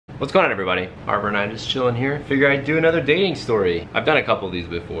What's going on, everybody? Arbor and I just chilling here. Figure I'd do another dating story. I've done a couple of these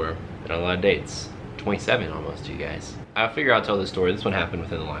before. Been on a lot of dates. 27 almost, you guys. I figure I'll tell this story. This one happened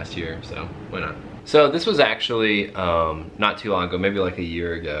within the last year, so why not? So this was actually not too long ago, maybe like a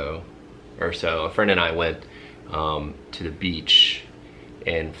year ago or so. A friend and I went to the beach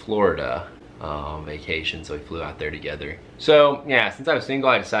in Florida on vacation, so we flew out there together. So yeah, since I was single,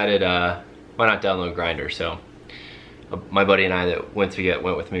 I decided why not download Grindr. So my buddy and I that went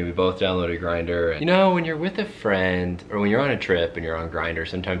with me, we both downloaded Grindr. You know, when you're with a friend or when you're on a trip and you're on Grindr,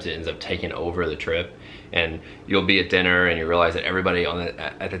 sometimes it ends up taking over the trip, and you'll be at dinner and you realize that everybody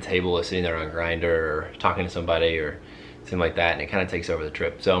at the table is sitting there on Grindr or talking to somebody or something like that, and it kind of takes over the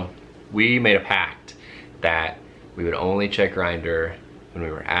trip. So we made a pact that we would only check Grindr when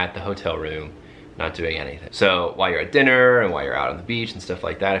we were at the hotel room, not doing anything. So while you're at dinner and while you're out on the beach and stuff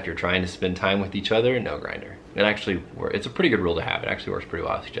like that, if you're trying to spend time with each other, no Grindr. It actually works. It's a pretty good rule to have. It actually works pretty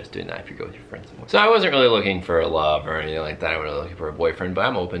well. I suggest doing that if you go with your friends somewhere. So I wasn't really looking for a love or anything like that. I wasn't looking for a boyfriend, but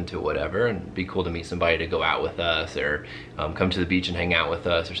I'm open to whatever, and it'd be cool to meet somebody to go out with us or come to the beach and hang out with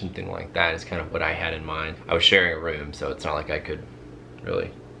us or something like that. Is kind of what I had in mind. I was sharing a room, so it's not like I could really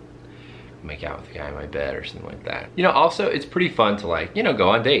make out with a guy in my bed or something like that. You know, also it's pretty fun to, like, you know, go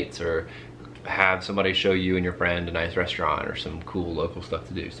on dates or have somebody show you and your friend a nice restaurant or some cool local stuff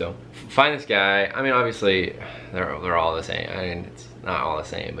to do. So find this guy. I mean, obviously they're all the same. I mean, it's not all the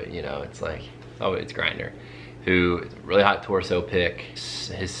same, but you know, it's like, oh, it's Grindr, who is a really hot torso pic.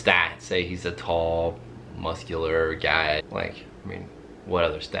 His stats say he's a tall, muscular guy. Like, I mean, what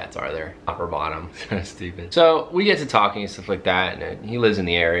other stats are there? Upper bottom, stupid. So we get to talking and stuff like that, and he lives in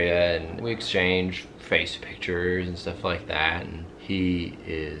the area, and we exchange face pictures and stuff like that. And he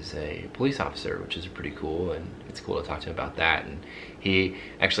is a police officer, which is pretty cool, and it's cool to talk to him about that. And he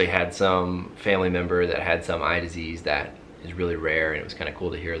actually had some family member that had some eye disease that is really rare, and it was kind of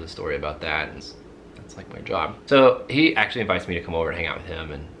cool to hear the story about that. And that's like my job. So he actually invites me to come over and hang out with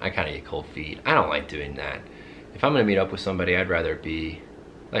him, and I kind of get cold feet. I don't like doing that. If I'm gonna meet up with somebody, I'd rather it be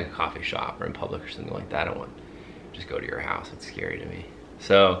like a coffee shop or in public or something like that. I don't want to just go to your house. It's scary to me.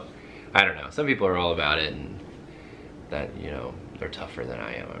 So I don't know. Some people are all about it, and that, you know, they're tougher than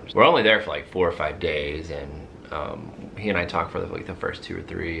I am. We're only there for like 4 or 5 days, and he and I talked for like the first 2 or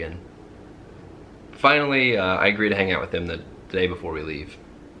 3, and finally I agreed to hang out with him the day before we leave,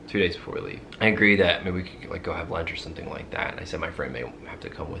 2 days before we leave. I agreed that maybe we could like go have lunch or something like that. And I said my friend may have to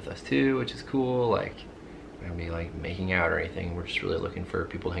come with us too, which is cool. Like, we're gonna be like making out or anything. We're just really looking for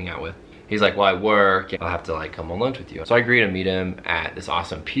people to hang out with. He's like, well, I work, I'll have to like come on lunch with you. So I agreed to meet him at this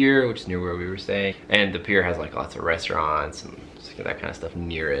awesome pier, which is near where we were staying. And the pier has like lots of restaurants and that kind of stuff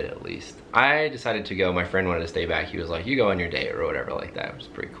near it, at least. I decided to go. My friend wanted to stay back. He was like, you go on your date or whatever like that, which is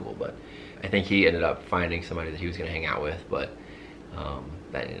pretty cool. But I think he ended up finding somebody that he was gonna hang out with, but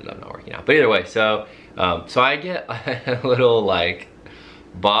that ended up not working out. But either way, so I get a little like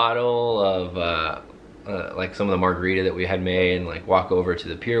bottle of like some of the margarita that we had made, and like walk over to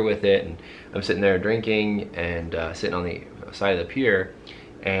the pier with it, and I'm sitting there drinking and sitting on the side of the pier,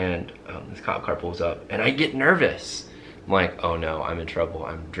 and this cop car pulls up, and I get nervous. I'm like, oh no, I'm in trouble.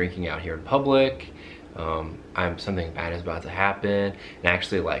 I'm drinking out here in public. Something bad is about to happen, and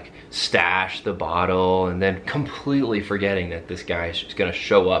actually like stash the bottle, and then completely forgetting that this guy is gonna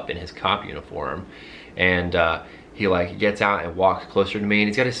show up in his cop uniform, and he like gets out and walks closer to me, and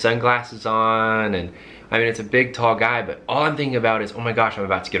he's got his sunglasses on, and I mean, it's a big tall guy, but all I'm thinking about is, oh my gosh, I'm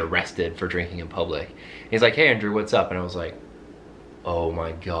about to get arrested for drinking in public. And he's like, hey Andrew, what's up? And I was like, oh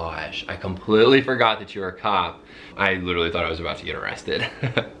my gosh, I completely forgot that you're a cop. I literally thought I was about to get arrested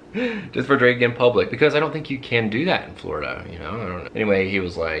just for drinking in public, because I don't think you can do that in Florida, you know? I don't know. Anyway, he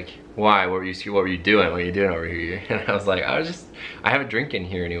was like, why? What were you doing? What are you doing over here? And I was like, I have a drink in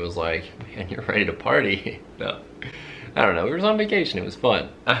here. And he was like, man, you're ready to party. No, I don't know. We were on vacation. It was fun.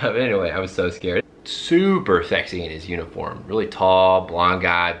 Anyway, I was so scared. Super sexy in his uniform. Really tall, blonde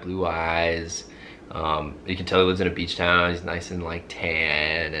guy, blue eyes. You can tell he lives in a beach town. He's nice and like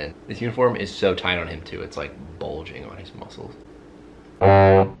tan, and his uniform is so tight on him too. It's like bulging on his muscles.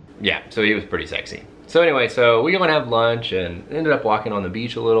 Yeah, so he was pretty sexy. So anyway, so we go and have lunch and ended up walking on the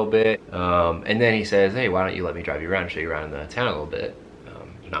beach a little bit. And then he says, hey, why don't you let me drive you around and show you around in the town a little bit.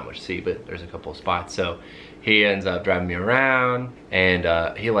 There's not much to see, but there's a couple of spots. So he ends up driving me around,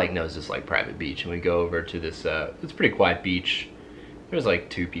 and he like knows this like private beach, and we go over to this, it's a pretty quiet beach. There's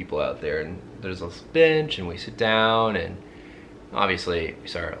like 2 people out there, and there's a bench, and we sit down, and obviously we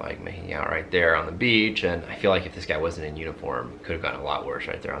start like making out right there on the beach. And I feel like if this guy wasn't in uniform, it could have gotten a lot worse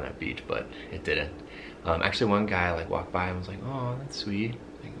right there on that beach, but it didn't. Actually, one guy like walked by and was like, oh, that's sweet.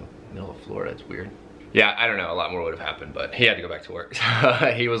 Like, middle of Florida, it's weird. Yeah, I don't know, a lot more would have happened, but he had to go back to work. So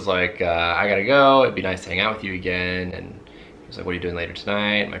he was like, I gotta go, it'd be nice to hang out with you again. And he was like, what are you doing later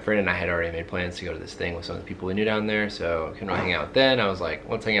tonight? My friend and I had already made plans to go to this thing with some of the people we knew down there, so I couldn't really hang out then. I was like,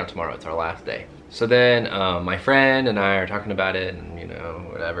 let's hang out tomorrow, it's our last day. So then my friend and I are talking about it and you know,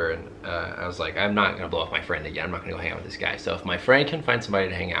 whatever, and I was like, I'm not gonna blow off my friend again, I'm not gonna go hang out with this guy. So if my friend can find somebody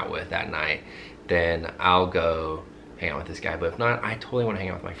to hang out with that night, then I'll go hang out with this guy. But if not, I totally want to hang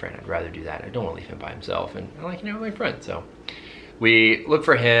out with my friend. I'd rather do that. I don't want to leave him by himself, and I like hanging out with my friend. So we looked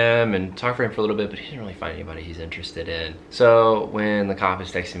for him and talked for him for a little bit, but he didn't really find anybody he's interested in. So when the cop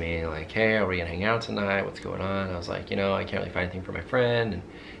is texting me like, hey, are we gonna hang out tonight? What's going on? I was like, you know, I can't really find anything for my friend. And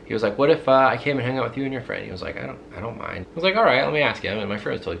he was like, what if I came and hang out with you and your friend? He was like, I don't mind. I was like, all right, let me ask him. And my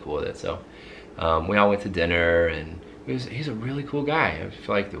friend was totally cool with it. So we all went to dinner, and he's a really cool guy. I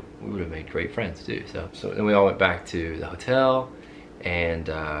feel like we would have made great friends too. So then we all went back to the hotel, and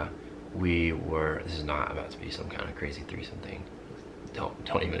this is not about to be some kind of crazy threesome thing.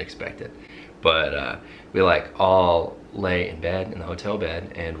 Don't even expect it. But we like all lay in bed, in the hotel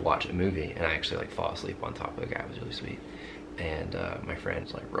bed, and watch a movie, and I actually like fall asleep on top of the guy. It was really sweet. And my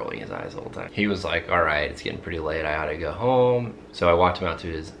friend's like rolling his eyes the whole time. He was like, all right, it's getting pretty late, I ought to go home. So I walked him out to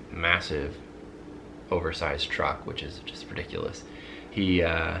his massive oversized truck, which is just ridiculous. He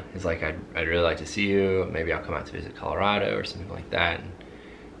is like, I'd really like to see you. Maybe I'll come out to visit Colorado or something like that. And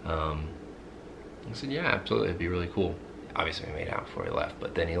I said, yeah, absolutely, it'd be really cool. Obviously we made out before he left,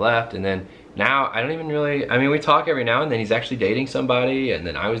 but then he left, and then now I don't even really, I mean, we talk every now and then. He's actually dating somebody, and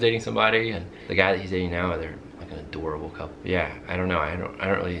then I was dating somebody, and the guy that he's dating now, they're like an adorable couple. Yeah, I don't know,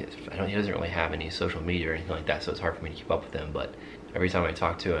 he doesn't really have any social media or anything like that, so it's hard for me to keep up with him, but every time I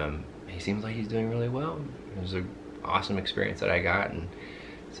talk to him, he seems like he's doing really well. It was an awesome experience that I got, and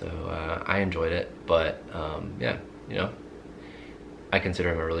so I enjoyed it. But yeah, you know, I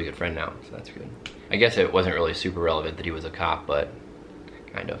consider him a really good friend now, so that's good. I guess it wasn't really super relevant that he was a cop, but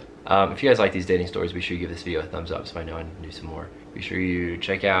kind of. If you guys like these dating stories, be sure you give this video a thumbs up so I know I can do some more. Be sure you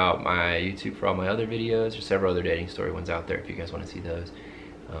check out my YouTube for all my other videos. There's several other dating story ones out there if you guys want to see those.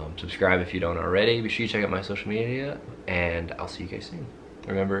 Subscribe if you don't already. Be sure you check out my social media, and I'll see you guys soon.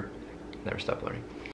 Remember, never stop learning.